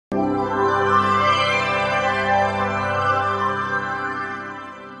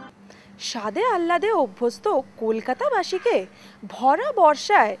স্বাদে আহ্লাদে অভ্যস্ত কলকাতাবাসীকে ভরা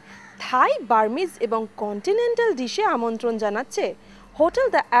বর্ষায় থাই, বার্মিজ এবং কন্টিনেন্টাল ডিশে আমন্ত্রণ জানাচ্ছে হোটেল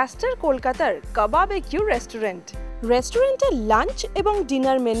দ্য অ্যাস্টার কলকাতার কাবাব-এ-que রেস্টুরেন্ট। রেস্টুরেন্টের লাঞ্চ এবং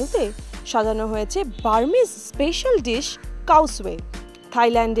ডিনার মেনুতে সাজানো হয়েছে বার্মিজ স্পেশাল ডিশ কাউসওয়ে,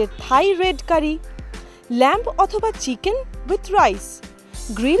 থাইল্যান্ডের থাই রেড কারি, ল্যাম্ব অথবা chicken with rice,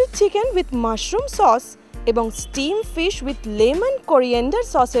 grill chicken with mushroom sauce এবং steam fish with lemon coriander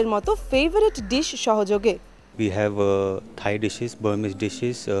সসের মতো ফেভারিট ডিশ সহযোগে। We have Thai dishes, Burmese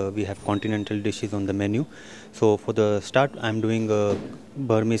dishes, we have continental dishes on the menu. So for the start, I'm doing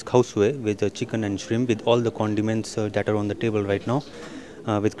Burmese khao-sue with chicken and shrimp with all the condiments that are on the table right now.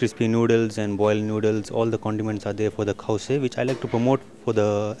 With crispy noodles and boiled noodles, all the condiments are there for the khao-sue, which I like to promote for the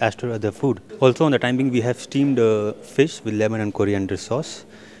Astor other food. Also on the time being, we have steamed fish with lemon and coriander sauce,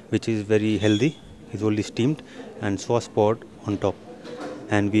 which is very healthy. It's only steamed and sauce poured on top.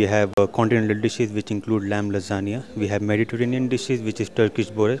 And we have continental dishes which include lamb lasagna. We have Mediterranean dishes which is Turkish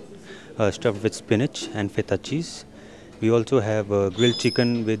borek stuffed with spinach and feta cheese. We also have grilled chicken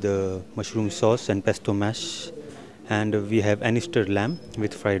with mushroom sauce and pesto mash. And we have Astor lamb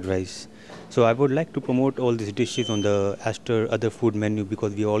with fried rice. So I would like to promote all these dishes on the Astor other food menu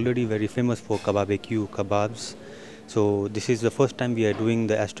because we are already very famous for kebab-e-que, kebabs. So this is the first time we are doing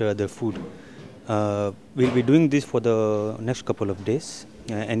the Astor other food. We'll be doing this for the next couple of days.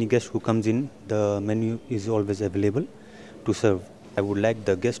 Any guest who comes in, the menu is always available to serve. I would like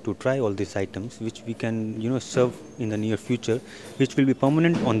the guests to try all these items which we can serve in the near future, which will be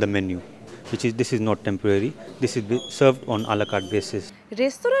permanent on the menu. This is not temporary. This is served on a la carte basis.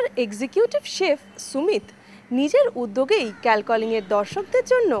 রেস্তোরাঁর executive chef Sumit নিজের উদ্যোগেই ক্যালকলিং এর দর্শকদের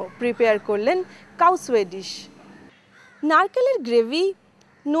জন্য prepare করলেন কাউসওয়ে dish. নারকেলের gravy,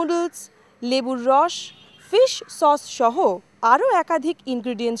 noodles, লেবুর রস, ফিশ সস সহ আরও একাধিক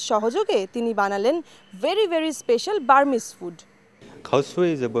ইনগ্রিডিয়েন্টস সহযোগে তিনি বানালেন very special Burmese food. Khao-sue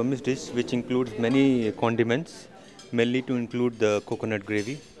is a Burmese dish which includes many condiments, mainly to include the coconut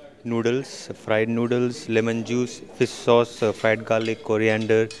gravy, noodles, fried noodles, lemon juice, fish sauce, fried garlic,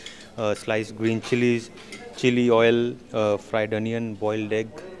 coriander, sliced green chilies, chili oil, fried onion, boiled egg,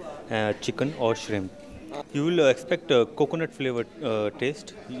 chicken or shrimp. You will expect a coconut flavored taste.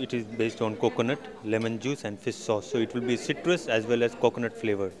 It is based on coconut, lemon juice and fish sauce. So it will be citrus as well as coconut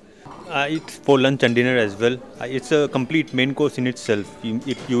flavor. It's for lunch and dinner as well. It's a complete main course in itself.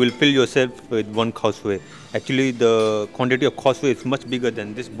 You will fill yourself with one khao-sue. Actually, the quantity of khao-sue is much bigger than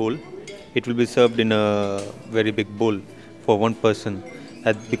this bowl. It will be served in a very big bowl for one person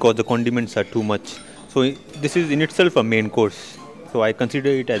because the condiments are too much. So this is in itself a main course. So I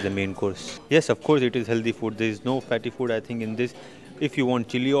consider it as a main course. Yes, of course, it is healthy food. There is no fatty food, I think, in this. If you want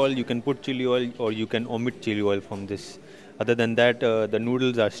chili oil, you can put chili oil or you can omit chili oil from this. Other than that, the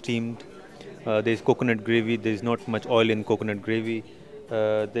noodles are steamed. There is coconut gravy. There is not much oil in coconut gravy.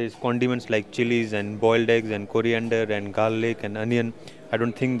 There is condiments like chilies and boiled eggs and coriander and garlic and onion. I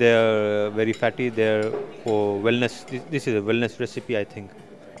don't think they are very fatty. They are for wellness. This is a wellness recipe, I think.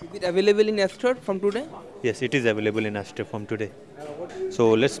 Is it available in Astor from today? Yes, it is available in Astor from today. So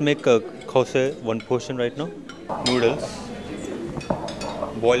let's make a khao-sue one portion right now. Noodles,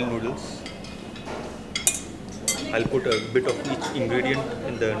 boiled noodles. I'll put a bit of each ingredient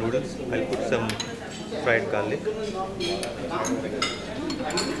in the noodles. I'll put some fried garlic,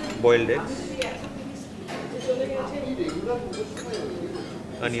 boiled eggs,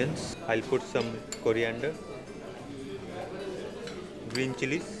 onions. I'll put some coriander, green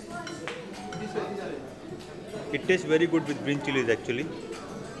chilies. It tastes very good with green chilies actually,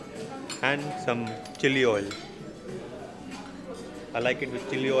 and some chili oil. I like it with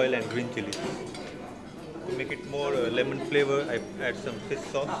chili oil and green chilies. To make it more lemon flavor, I add some fish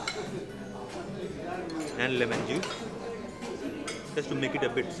sauce and lemon juice, just to make it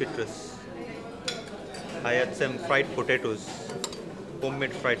a bit citrus. I add some fried potatoes,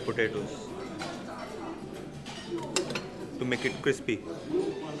 homemade fried potatoes, to make it crispy.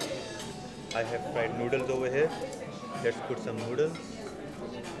 I have fried noodles over here. Let's put some noodles,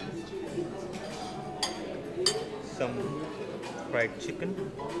 some fried chicken.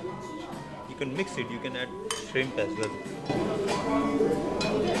 You can mix it, you can add shrimp as well.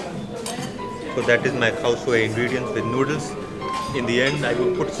 So that is my khao-sue ingredients with noodles. In the end, I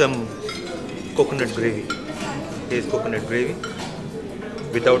will put some coconut gravy. Here's coconut gravy.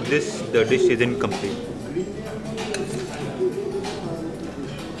 Without this, the dish is incomplete.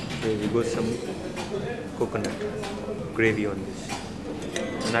 There we go, some coconut gravy on this.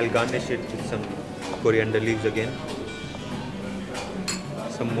 And I'll garnish it with some coriander leaves again.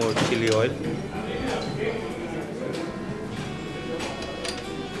 Some more chili oil.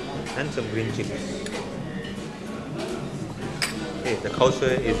 and some green chilies. Okay, the khao sui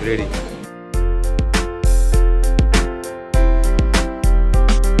is ready.